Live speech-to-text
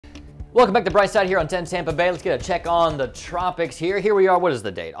Welcome back to Brightside here on 10 Tampa Bay. Let's get a check on the tropics here. Here we are. What is the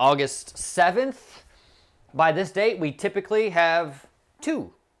date? August 7th. By this date, we typically have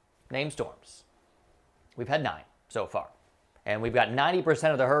 2 named storms. We've had 9 so far. And we've got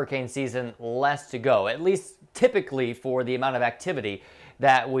 90% of the hurricane season less to go, at least typically for the amount of activity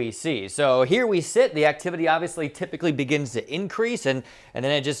that we see. So here we sit. The activity obviously typically begins to increase, and then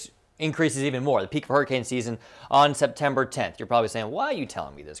it just increases even more. The peak of hurricane season on September 10th. You're probably saying, why are you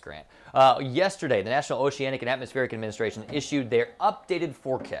telling me this, Grant? Yesterday, the National Oceanic and Atmospheric Administration issued their updated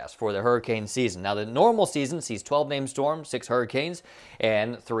forecast for the hurricane season. Now, the normal season sees 12 named storms, 6 hurricanes,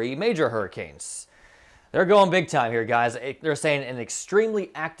 and 3 major hurricanes. They're going big time here, guys. They're saying an extremely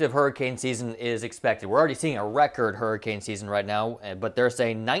active hurricane season is expected. We're already seeing a record hurricane season right now, but they're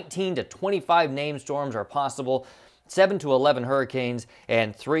saying 19 to 25 named storms are possible, 7 to 11 hurricanes,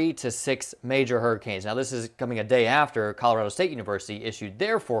 and 3 to 6 major hurricanes. Now, this is coming a day after Colorado State University issued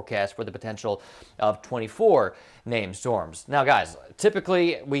their forecast for the potential of 24 named storms. Now, guys,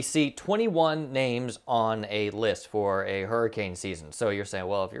 typically we see 21 names on a list for a hurricane season. So you're saying,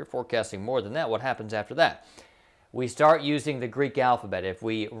 well, if you're forecasting more than that, what happens after that? We start using the Greek alphabet. If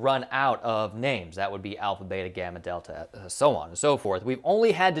we run out of names, that would be alpha, beta, gamma, delta, so on and so forth. We've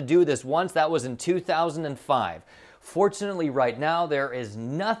only had to do this once. That was in 2005. Fortunately, right now, there is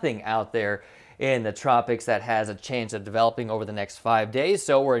nothing out there in the tropics that has a chance of developing over the next 5 days,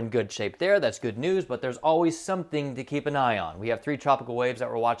 so we're in good shape there. That's good news, but there's always something to keep an eye on. We have 3 tropical waves that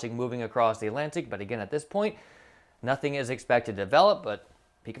we're watching moving across the Atlantic, but again, at this point, nothing is expected to develop, but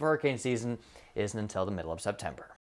peak of hurricane season isn't until the middle of September.